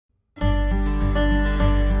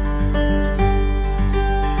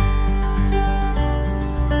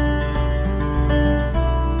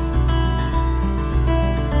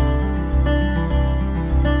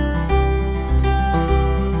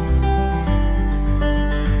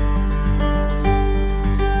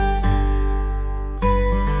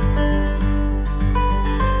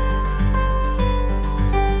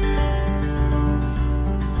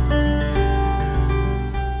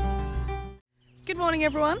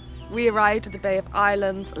We arrived at the Bay of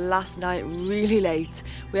Islands last night really late.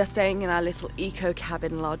 We are staying in our little eco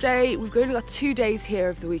cabin in Larday. We've only got 2 days here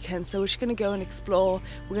of the weekend, so we're just going to go and explore.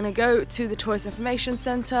 We're going to go to the Tourist Information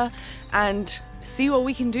Centre and see what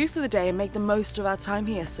we can do for the day and make the most of our time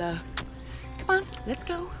here. So come on, let's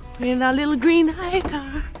go. We're in our little green hire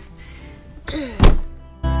car.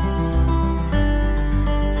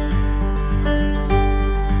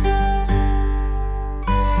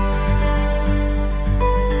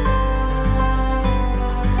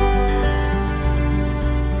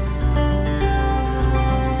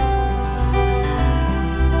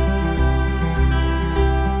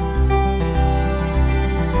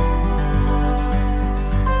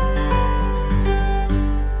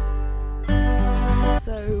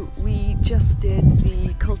 Just did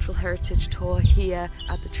the cultural heritage tour here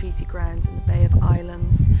at the Treaty Grounds in the Bay of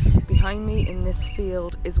Islands. Behind me in this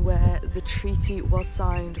field is where the treaty was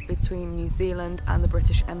signed between New Zealand and the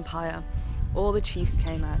British Empire. All the chiefs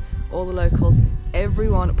came out, all the locals,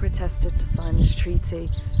 everyone protested to sign this treaty,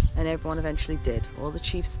 and everyone eventually did. All the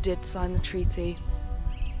chiefs did sign the treaty,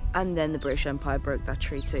 and then the British Empire broke that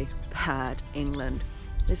treaty. Bad England.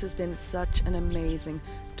 This has been such an amazing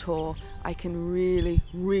tour. I can really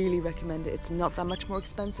recommend it. It's not that much more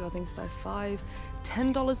expensive. I think it's about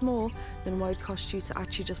 $5–10 more than what it costs you to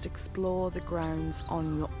actually just explore the grounds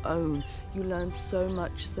on your own. You learn so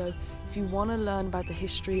much. So if you want to learn about the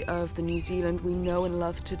history of the New Zealand we know and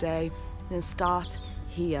love today, then start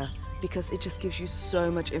here, because it just gives you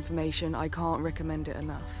so much information. I can't recommend it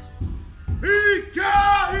enough.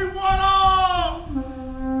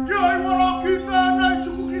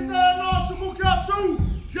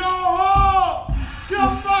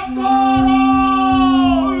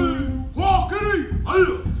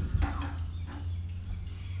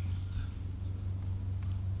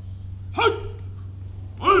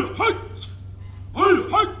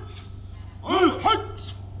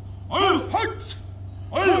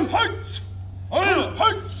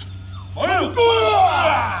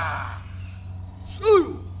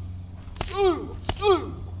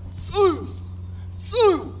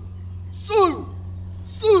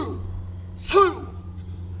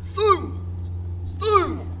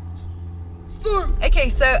 Okay,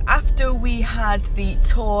 so after we had the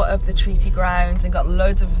tour of the Treaty Grounds and got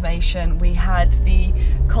loads of information, we had the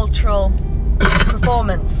cultural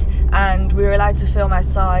performance, and we were allowed to film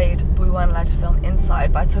outside, but we weren't allowed to film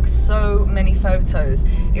inside. But I took so many photos.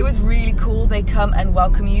 It was really cool. They come and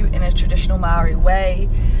welcome you in a traditional Maori way.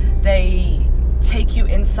 They take you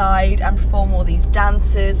inside and perform all these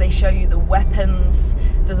dances. They show you the weapons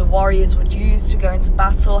that the warriors would use to go into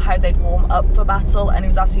battle, how they'd warm up for battle, and it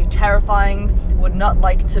was absolutely terrifying. Would not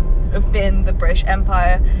like to have been the British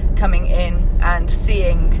Empire coming in and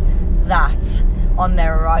seeing that on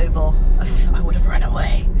their arrival. I would have run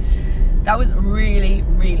away. That was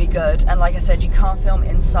really good, and like I said, you can't film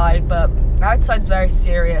inside, but outside's very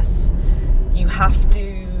serious. You have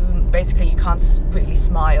to, basically you can't really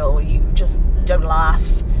smile, you just don't laugh.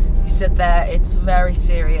 You sit there, it's very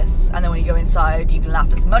serious, and then when you go inside you can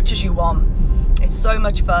laugh as much as you want. It's so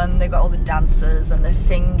much fun. They've got all the dancers and they're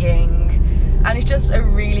singing, and it's just a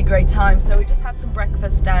really great time. So we just had some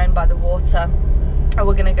breakfast down by the water, and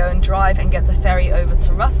we're gonna go and drive and get the ferry over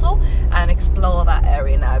to Russell and explore that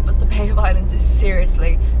area now. But the Bay of Islands is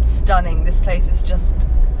seriously stunning. This place is just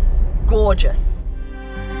gorgeous.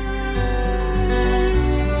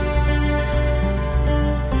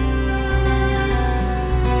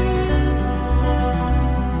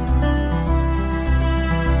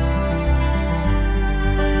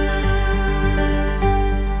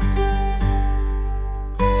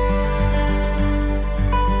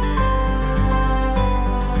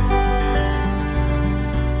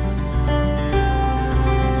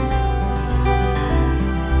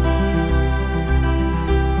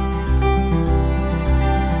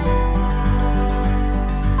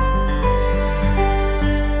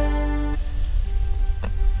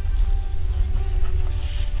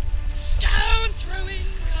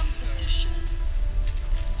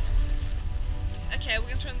 Okay, we're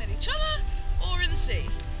gonna throw them at each other or in the sea.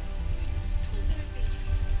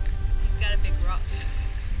 He's got a big rock.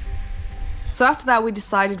 So after that we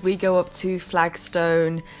decided we go up to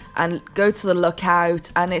Flagstone and go to the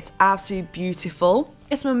lookout, and it's absolutely beautiful.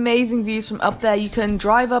 There's some amazing views from up there. You can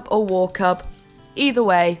drive up or walk up. Either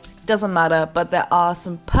way, doesn't matter, but there are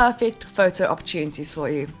some perfect photo opportunities for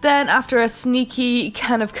you. Then after a sneaky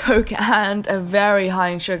can of Coke and a very high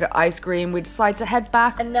in sugar ice cream, we decide to head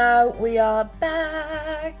back. And now we are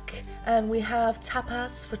back and we have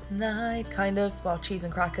tapas for tonight, kind of, well, cheese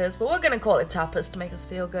and crackers, but we're gonna call it tapas to make us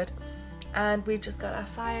feel good. And we've just got our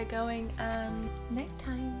fire going and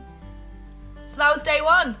nighttime. that was day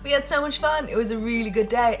one. We had so much fun. It was a really good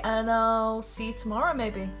day, and I'll see you tomorrow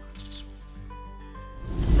maybe.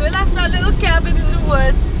 So we left our little cabin in the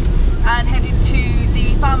woods and headed to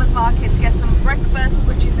the farmer's market to get some breakfast,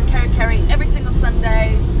 which is in Kerry every single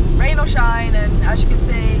Sunday, rain or shine, and as you can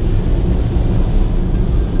see,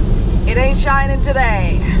 it ain't shining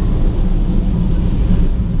today.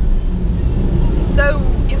 So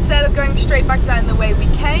instead of going straight back down the way we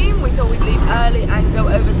came, we thought we'd leave early and go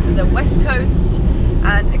over to the west coast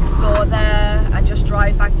and explore there and just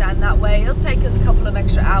drive back down that way. It'll take us a couple of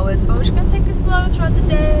extra hours, but we're just going to take it slow throughout the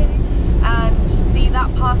day and see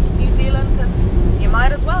that part of New Zealand, because you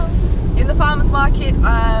might as well. In the farmer's market,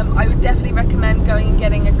 I would definitely recommend going and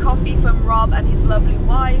getting a coffee from Rob and his lovely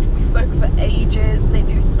wife. We spoke for ages. They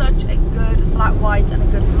do such a good flat white and a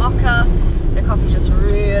good mocha. The coffee's just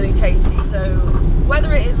really tasty. So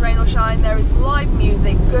whether it is rain or shine, there is live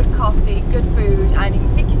music, good coffee, good food, and you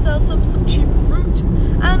can pick yourself up some cheap fruit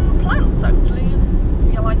and plants, actually,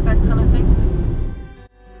 if you like that kind of thing.